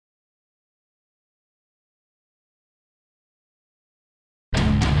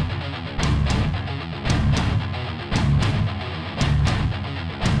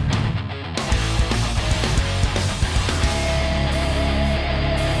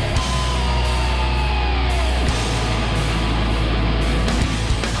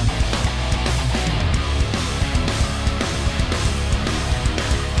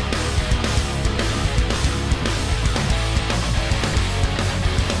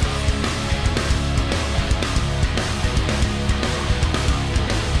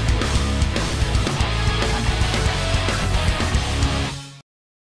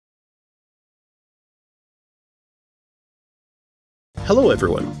Hello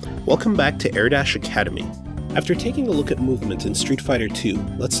everyone, welcome back to Airdash Academy. After taking a look at movement in Street Fighter 2,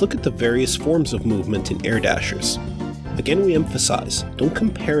 let's look at the various forms of movement in Airdashers. Again, we emphasize, don't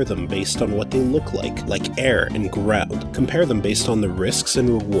compare them based on what they look like air and ground. Compare them based on the risks and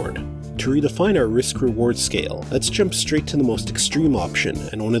reward. To redefine our risk-reward scale, let's jump straight to the most extreme option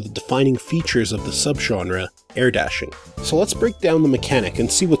and one of the defining features of the subgenre, air dashing. So let's break down the mechanic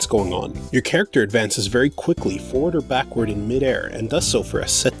and see what's going on. Your character advances very quickly forward or backward in mid-air and does so for a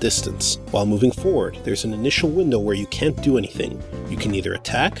set distance. While moving forward, there's an initial window where you can't do anything. You can neither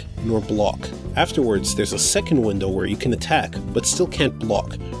attack nor block. Afterwards, there's a second window where you can attack, but still can't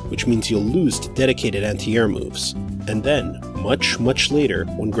block, which means you'll lose to dedicated anti-air moves. And then, much later,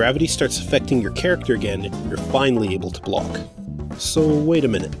 when gravity starts affecting your character again, you're finally able to block. So wait a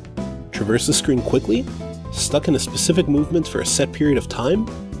minute. Traverse the screen quickly? Stuck in a specific movement for a set period of time?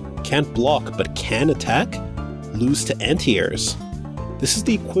 Can't block but can attack? Lose to anti-airs? This is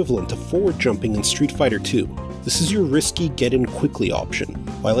the equivalent of forward jumping in Street Fighter 2. This is your risky get-in-quickly option.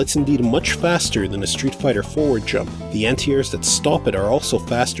 While it's indeed much faster than a Street Fighter forward jump, the anti-airs that stop it are also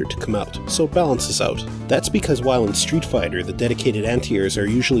faster to come out, so it balances out. That's because while in Street Fighter the dedicated anti-airs are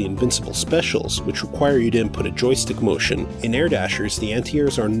usually invincible specials, which require you to input a joystick motion, in Airdashers the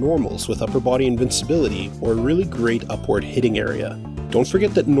anti-airs are normals with upper body invincibility or a really great upward hitting area. Don't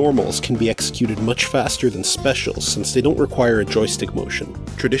forget that normals can be executed much faster than specials since they don't require a joystick motion.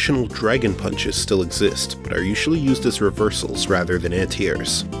 Traditional dragon punches still exist, but are usually used as reversals rather than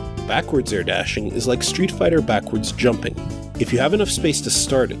anti-airs. Backwards air dashing is like Street Fighter backwards jumping. If you have enough space to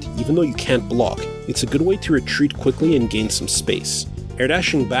start it, even though you can't block, it's a good way to retreat quickly and gain some space. Air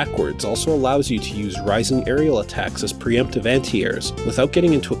dashing backwards also allows you to use rising aerial attacks as preemptive anti-airs without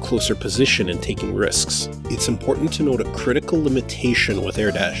getting into a closer position and taking risks. It's important to note a critical limitation with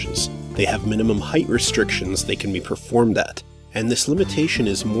air dashes. They have minimum height restrictions they can be performed at, and this limitation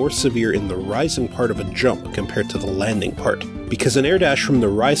is more severe in the rising part of a jump compared to the landing part. Because an air dash from the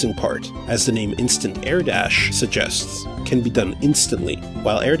rising part, as the name instant air dash suggests, can be done instantly,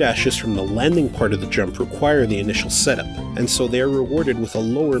 while air dashes from the landing part of the jump require the initial setup, and so they are rewarded with a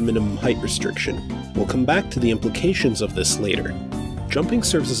lower minimum height restriction. We'll come back to the implications of this later. Jumping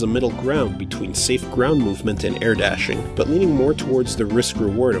serves as a middle ground between safe ground movement and air dashing, but leaning more towards the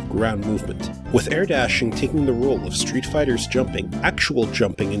risk-reward of ground movement. With air dashing taking the role of Street Fighter's jumping, actual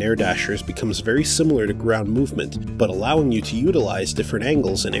jumping in air dashers becomes very similar to ground movement, but allowing you to utilize different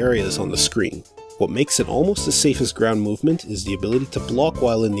angles and areas on the screen. What makes it almost as safe as ground movement is the ability to block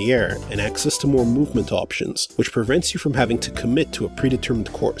while in the air and access to more movement options, which prevents you from having to commit to a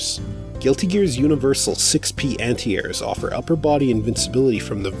predetermined course. Guilty Gear's universal 6P anti-airs offer upper body invincibility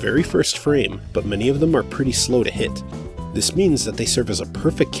from the very first frame, but many of them are pretty slow to hit. This means that they serve as a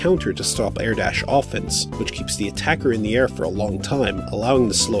perfect counter to stop air dash offense, which keeps the attacker in the air for a long time, allowing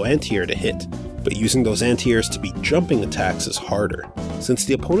the slow anti-air to hit. But using those anti-airs to beat jumping attacks is harder. Since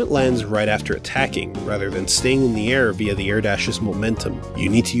the opponent lands right after attacking, rather than staying in the air via the air dash's momentum, you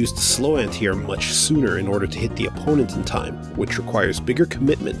need to use the slow anti-air much sooner in order to hit the opponent in time, which requires bigger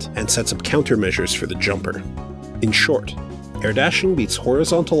commitment and sets up countermeasures for the jumper. In short, air dashing beats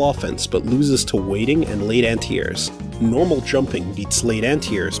horizontal offense but loses to waiting and late anti-airs. Normal jumping beats late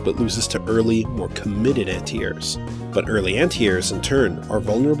anti-airs but loses to early, more committed anti-airs. But early anti-airs, in turn, are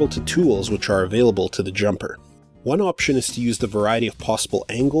vulnerable to tools which are available to the jumper. One option is to use the variety of possible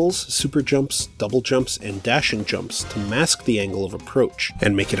angles, super jumps, double jumps, and dashing jumps to mask the angle of approach,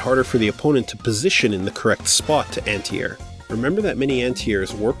 and make it harder for the opponent to position in the correct spot to anti-air. Remember that many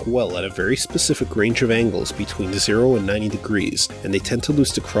anti-airs work well at a very specific range of angles between 0 and 90 degrees, and they tend to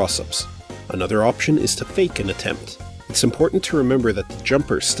lose to cross-ups. Another option is to fake an attempt. It's important to remember that the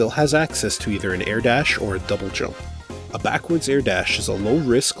jumper still has access to either an air dash or a double jump. A backwards air dash is a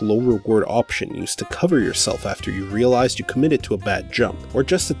low-risk, low-reward option used to cover yourself after you realized you committed to a bad jump, or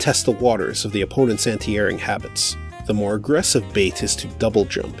just to test the waters of the opponent's anti-airing habits. The more aggressive bait is to double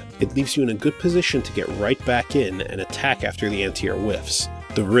jump. It leaves you in a good position to get right back in and attack after the anti-air whiffs.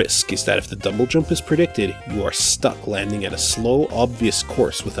 The risk is that if the double jump is predicted, you are stuck landing at a slow, obvious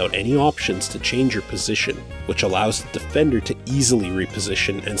course without any options to change your position, which allows the defender to easily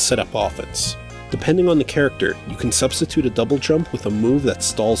reposition and set up offense. Depending on the character, you can substitute a double jump with a move that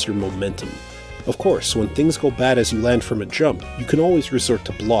stalls your momentum. Of course, when things go bad as you land from a jump, you can always resort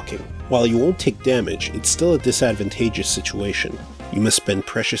to blocking. While you won't take damage, it's still a disadvantageous situation. You must spend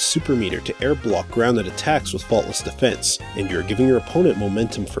precious super meter to air block grounded attacks with Faultless Defense, and you're giving your opponent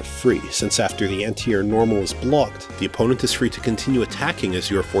momentum for free, since after the anti-air normal is blocked, the opponent is free to continue attacking as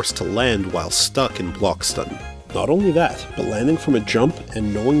you are forced to land while stuck in block stun. Not only that, but landing from a jump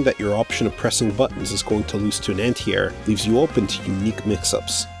and knowing that your option of pressing buttons is going to lose to an anti-air leaves you open to unique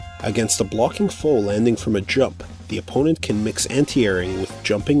mix-ups. Against a blocking foe landing from a jump, the opponent can mix anti-airing with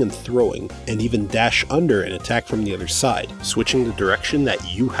jumping and throwing, and even dash under and attack from the other side, switching the direction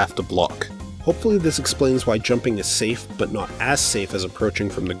that you have to block. Hopefully this explains why jumping is safe, but not as safe as approaching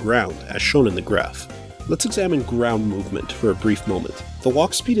from the ground, as shown in the graph. Let's examine ground movement for a brief moment. The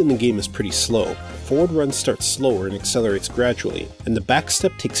walk speed in the game is pretty slow. Forward run starts slower and accelerates gradually, and the back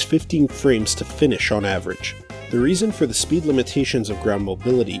step takes 15 frames to finish on average. The reason for the speed limitations of ground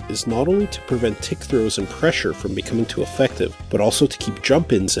mobility is not only to prevent tick throws and pressure from becoming too effective, but also to keep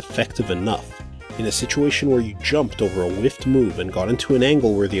jump-ins effective enough. In a situation where you jumped over a whiffed move and got into an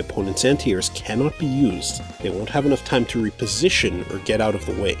angle where the opponent's anti-airs cannot be used, they won't have enough time to reposition or get out of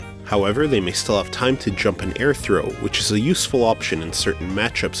the way. However, they may still have time to jump an air throw, which is a useful option in certain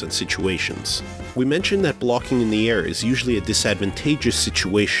matchups and situations. We mentioned that blocking in the air is usually a disadvantageous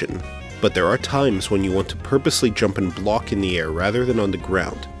situation, but there are times when you want to purposely jump and block in the air rather than on the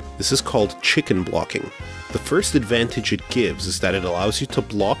ground. This is called chicken blocking. The first advantage it gives is that it allows you to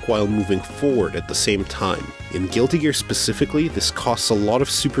block while moving forward at the same time. In Guilty Gear specifically, this costs a lot of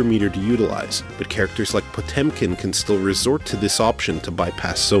super meter to utilize, but characters like Potemkin can still resort to this option to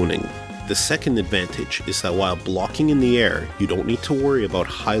bypass zoning. The second advantage is that while blocking in the air, you don't need to worry about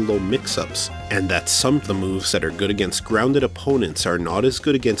high-low mix-ups, and that some of the moves that are good against grounded opponents are not as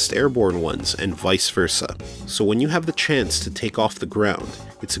good against airborne ones, and vice versa. So when you have the chance to take off the ground,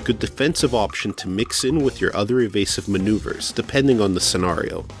 it's a good defensive option to mix in with your other evasive maneuvers, depending on the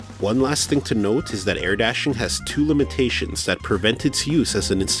scenario. One last thing to note is that air dashing has two limitations that prevent its use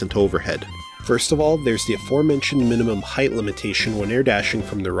as an instant overhead. First of all, there's the aforementioned minimum height limitation when air dashing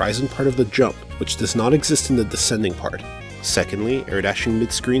from the rising part of the jump, which does not exist in the descending part. Secondly, air dashing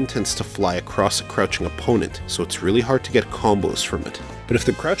mid-screen tends to fly across a crouching opponent, so it's really hard to get combos from it. But if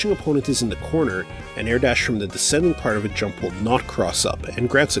the crouching opponent is in the corner, an air dash from the descending part of a jump will not cross up and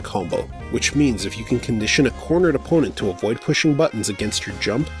grants a combo, which means if you can condition a cornered opponent to avoid pushing buttons against your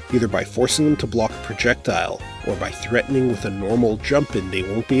jump, either by forcing them to block a projectile, or by threatening with a normal jump-in they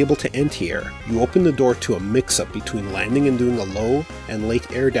won't be able to anti-air, you open the door to a mix-up between landing and doing a low and late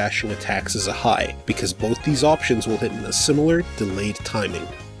air dashing attacks as a high, because both these options will hit in a similar, delayed timing.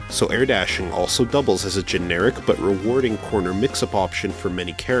 So air dashing also doubles as a generic but rewarding corner mix-up option for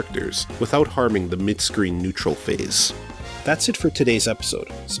many characters, without harming the mid-screen neutral phase. That's it for today's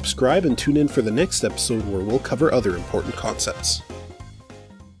episode. Subscribe and tune in for the next episode where we'll cover other important concepts.